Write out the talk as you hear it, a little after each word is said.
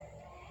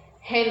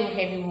Hello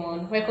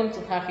everyone, welcome to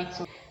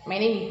Afri-tunes. My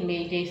name is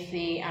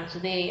ENG-ESP and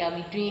today I'll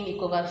be doing a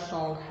cover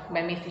song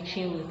by Mr.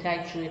 Chinwo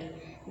titled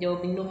There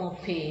Will Be No More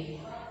Pain,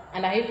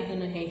 and I hope you're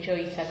going to enjoy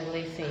it as a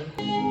listen.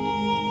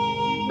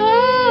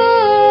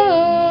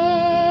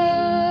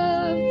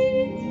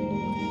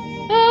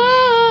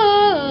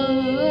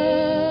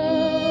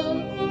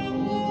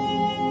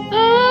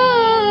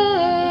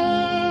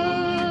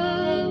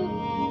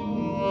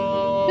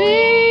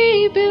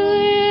 We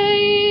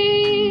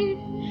believe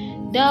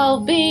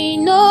there'll be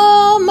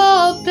no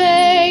more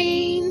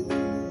pain,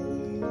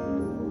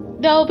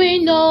 there'll be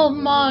no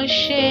more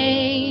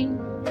shame,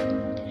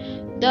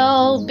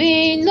 there'll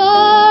be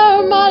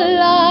no more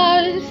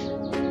loss.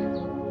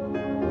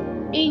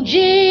 In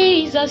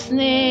Jesus'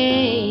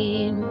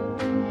 name,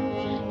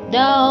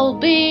 there'll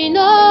be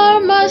no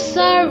more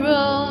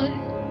sorrow,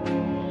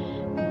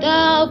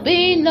 there'll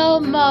be no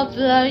more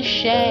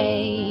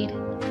bloodshed.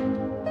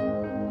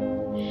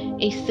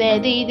 He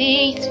said it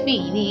is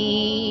finished.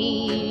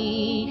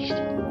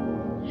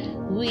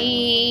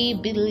 We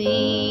believe.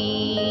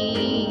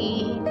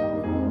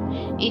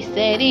 He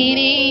said it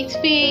is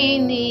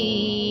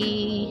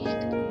finished.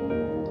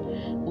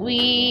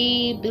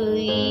 We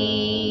believe.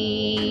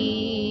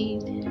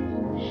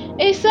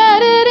 He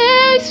said it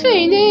is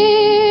finished.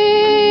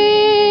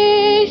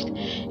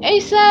 He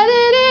said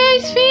it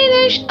is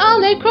finished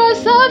on the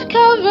cross of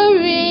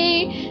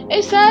Calvary.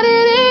 He said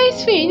it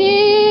is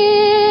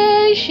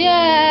finished.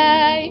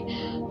 Yeah,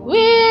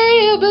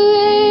 we believe.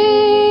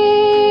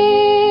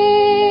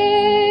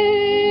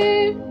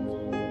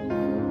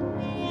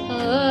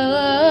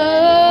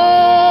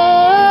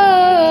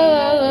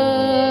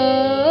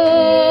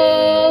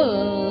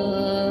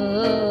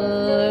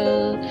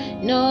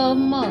 No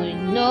more,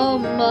 no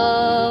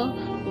more.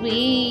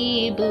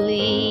 We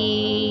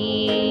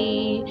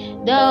believe.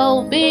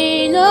 There'll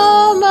be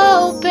no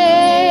more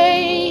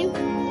pain.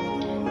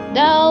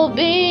 There'll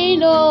be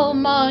no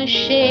more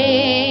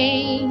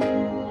shame.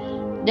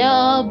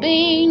 There'll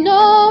be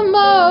no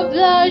more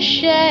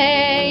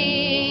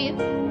bloodshed.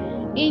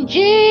 In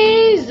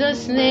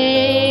Jesus'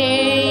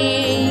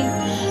 name,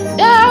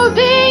 there'll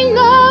be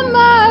no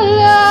more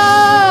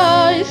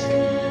loss.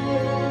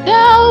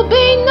 There'll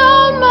be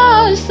no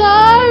more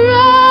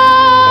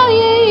sorrow.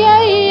 Yeah,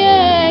 yeah,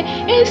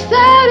 yeah.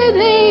 Instead, it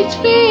is